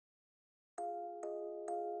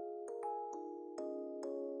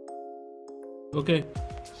Okay,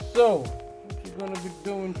 so what you gonna be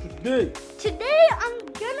doing today? Today I'm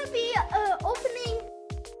gonna be opening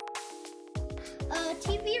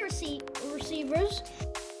TV receivers,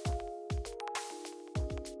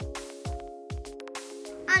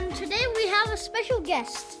 and today we have a special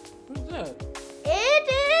guest. Who's that? It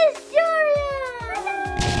is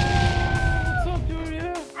Juwariah. What's up,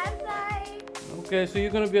 Juwariah? I'm fine. Okay, so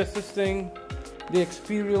you're gonna be assisting the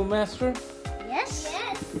Experial Master? Yes.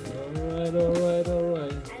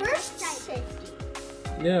 Alright. First safety.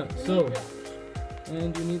 Yeah, so,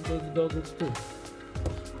 and you need those goggles too.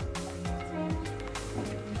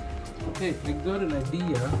 Okay, we got an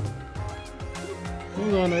idea.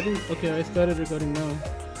 Hold on, okay, I started recording now.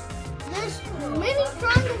 There's many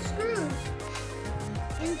triangle screws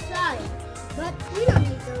inside, but we don't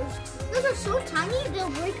need those. Those are so tiny,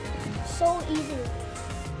 they'll break so easily.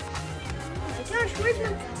 Oh my gosh,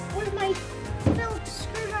 where's my felt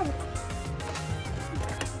screwdriver?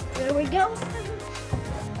 There we go.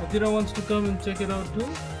 Adira wants to come and check it out too?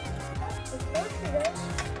 Of course she does.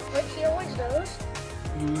 Like she always does.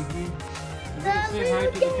 Say hi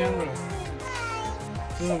to the camera.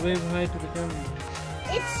 So wave hi to the camera.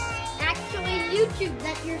 It's actually YouTube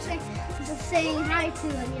that you're saying hi to,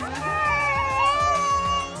 you know?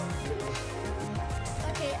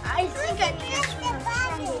 Okay, I think I need to swim.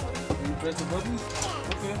 You press the button?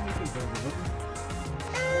 Okay, you can press the button.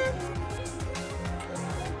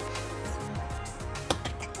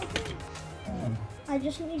 I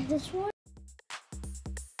just need this one.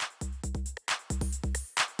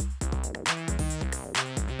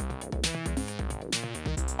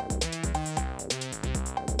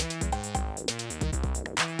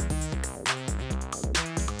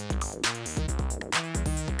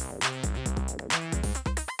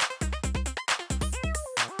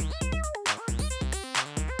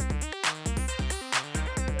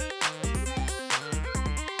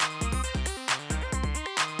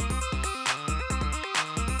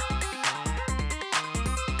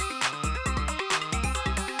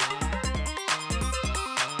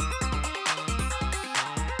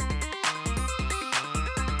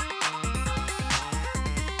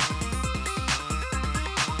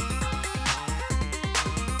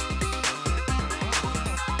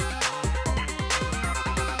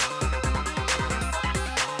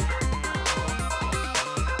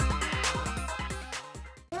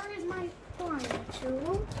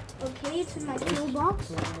 Okay, it's in my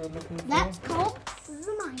toolbox. That's called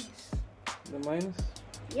the minus. The minus?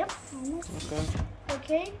 Yep, minus. Okay.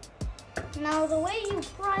 Okay. Now the way you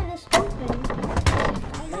pry this open.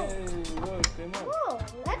 Whoa,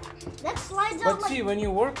 that slides out. But see, when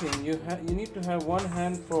you're working, you need to have one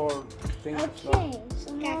hand for things. Okay,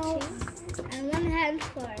 so now and one hand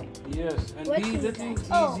for. Yes, and be little easy.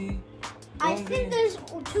 Oh, I think there's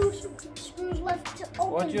two screws left to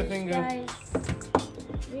open. Watch your this, finger. Guys.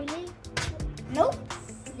 Really? Nope.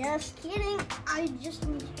 Just kidding. I just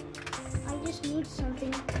need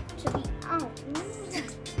something to be out.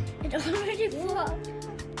 It already broke.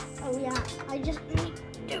 Oh yeah. I just need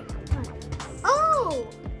to. Oh!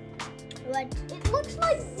 But it looks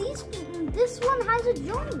like this one has a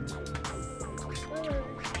joint.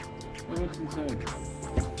 What's inside?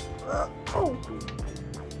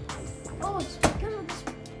 Oh, it's because of this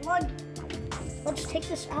plug. Let's take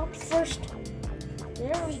this out first.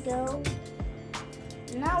 There we go.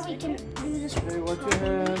 Now we can do this. Hey, watch your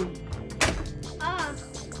hand. Ah,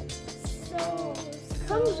 so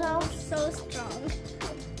comes out so strong.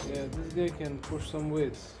 Yeah, this guy can push some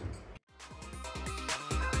weights.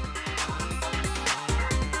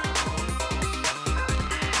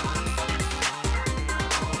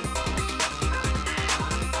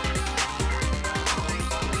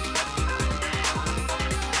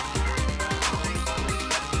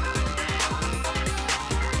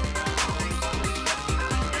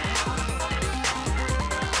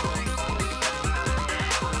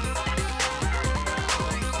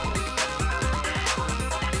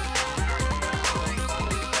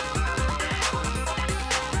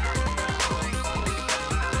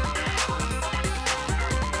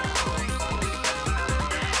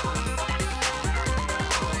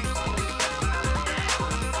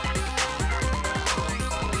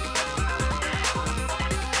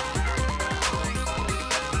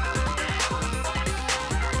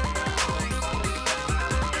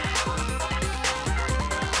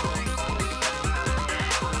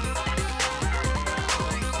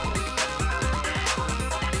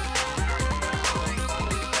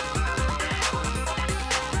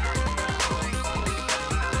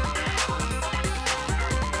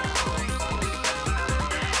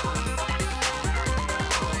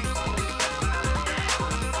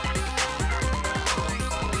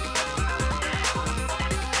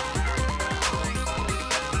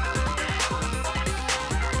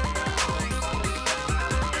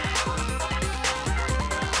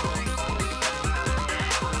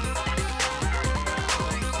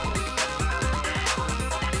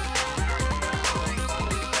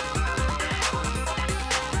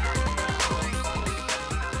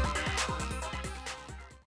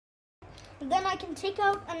 Then I can take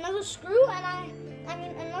out another screw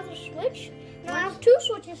and another switch. Now I have 2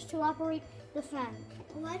 switches to operate the fan.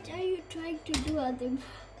 What are you trying to do, Adeb?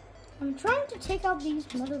 I'm trying to take out these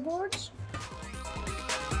motherboards.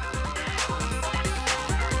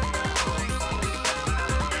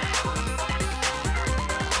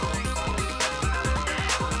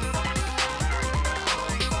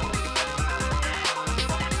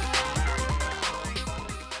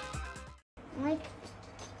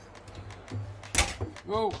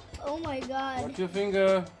 Whoa! Oh my god. Watch your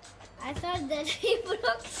finger. I thought that he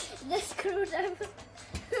broke the screwdriver.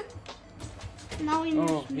 Now we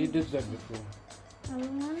Oh, he did that before.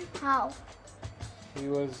 How? He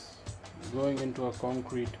was going into a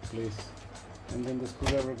concrete place, and then the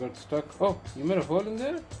screwdriver got stuck. Oh, you made a hole in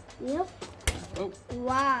there? Yep. Oh,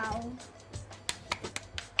 Wow.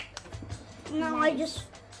 Now I just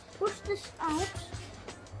push this out.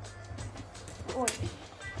 Oh,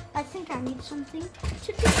 I think I need something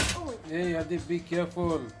to do. Oh, hey Adeb, be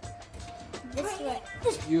careful. This way.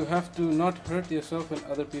 You have to not hurt yourself and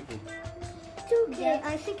other people. okay.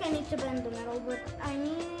 I think I need to bend the metal, but I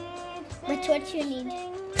need. That's what you need.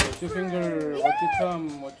 Watch your finger. Watch your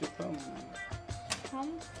thumb. Watch your thumb.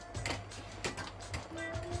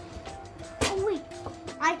 Oh wait,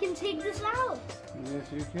 I can take this out. Yes,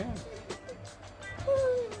 you can.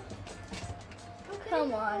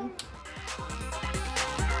 Come on.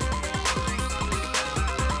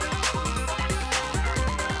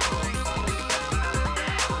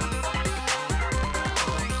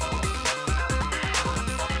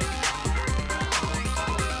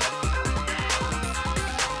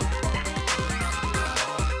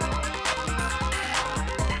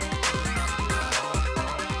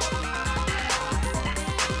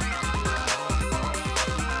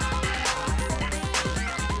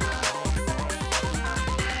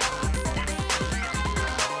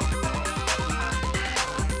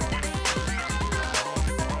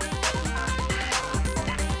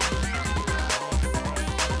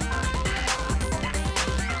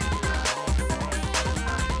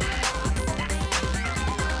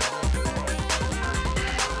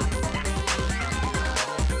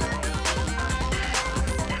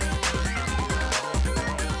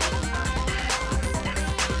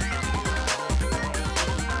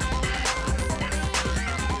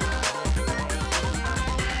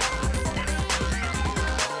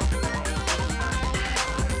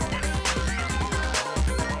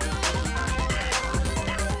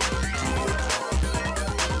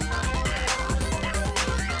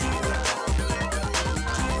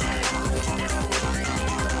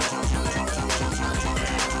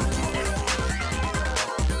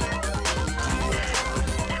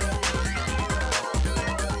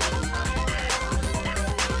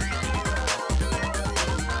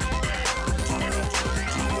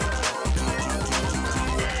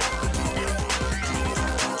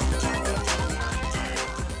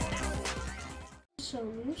 So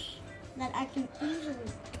loose that I can easily.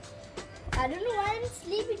 I don't know why I'm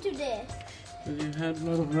sleepy today. Because you had a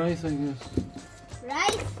lot of rice, I guess.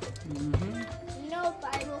 Rice? Mm-hmm. Nope,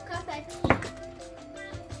 I woke up at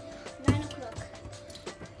 9 o'clock.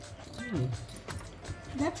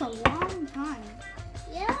 That's a long time.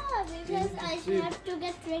 Yeah, because I sleep. have to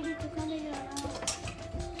get ready to come in your house.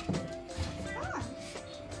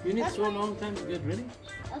 You need That's so long time to get ready?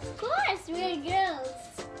 Of course, we're girls.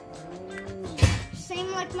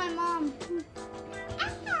 Same like my mom.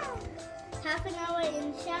 Half an hour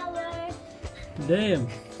in shower. Damn.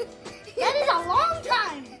 That is a long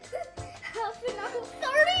time. Half an hour.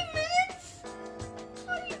 30 minutes?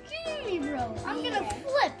 Are you kidding me, bro? I'm gonna Yeah.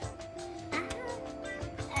 flip.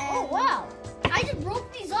 Oh wow! I just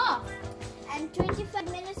broke these off. And 25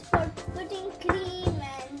 minutes for putting cream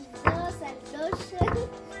and this and lotion.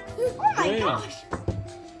 Oh my Damn. gosh!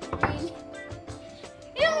 Really?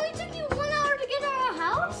 It only took you 1 hour to get out of the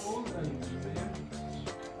house. old are you?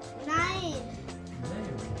 9.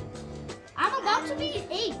 I'm about to be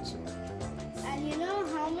 8. And you know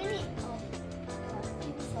how many? Oh,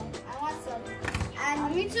 keep some. I want some.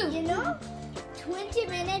 And Me too. you know, 20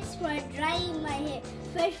 minutes for drying my hair.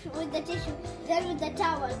 First with the tissue, then with the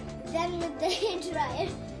towel, then with the hair dryer.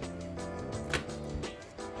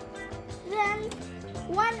 Then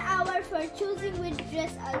 1 hour for choosing which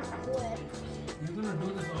dress I'll wear. You're gonna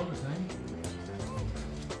do this all the time?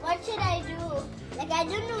 What should I do? Like I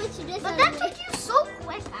don't know which dress But I'll that wear. took you so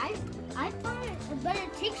quick. I thought but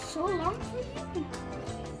it takes so long for you.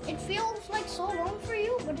 It feels like so long for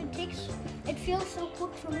you, but it feels so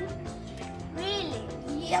quick for me. Really?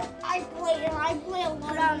 Yep, I play a lot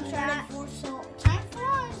From of that- for so time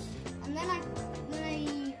flies. And then I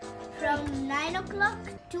From 9 o'clock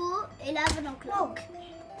to 11 o'clock.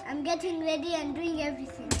 I'm getting ready and doing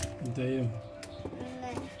everything. Damn.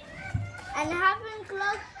 And 11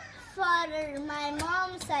 o'clock for my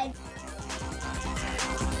mom's side.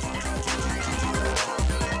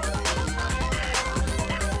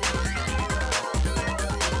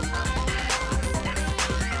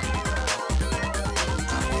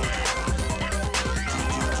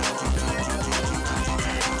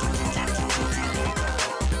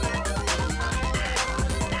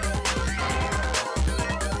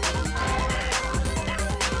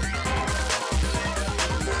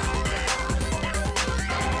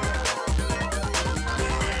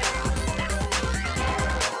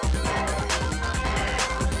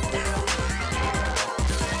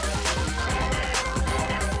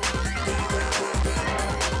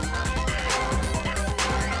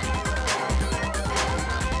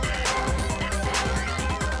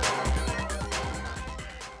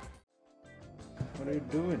 What are you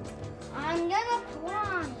doing? I'm gonna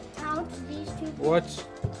point out these two. Watch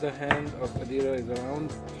the hand of Adira is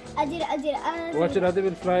around. Adira. Watch it, Adib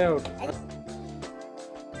will fly out.